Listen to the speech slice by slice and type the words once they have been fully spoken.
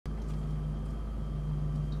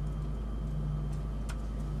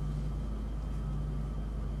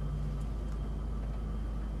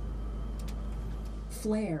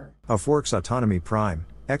Flare. AFWERX Autonomy Prime,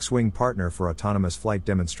 Xwing partner for autonomous flight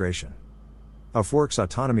demonstration. AFWERX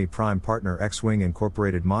Autonomy Prime partner Xwing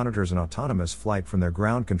Incorporated monitors an autonomous flight from their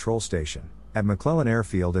ground control station at McClellan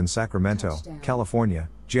Airfield in Sacramento, Touchdown. California,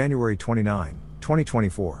 January 29,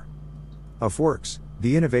 2024. AFWERX,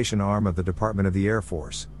 the innovation arm of the Department of the Air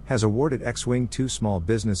Force, has awarded Xwing 2 Small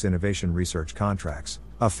Business Innovation Research contracts,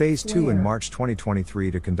 a Phase 2 in Flare. March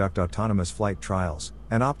 2023 to conduct autonomous flight trials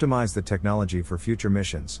and optimize the technology for future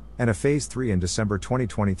missions, and a Phase 3 in December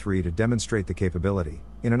 2023 to demonstrate the capability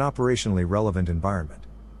in an operationally relevant environment.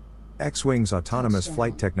 Xwing's autonomous Touchdown.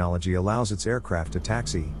 flight technology allows its aircraft to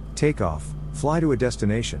taxi, take off, fly to a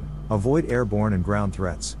destination, avoid airborne and ground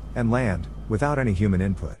threats, and land without any human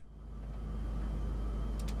input.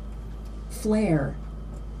 Flare.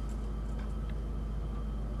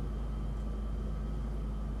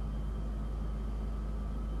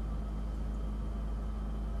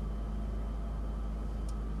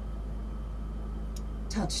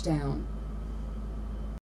 Touchdown.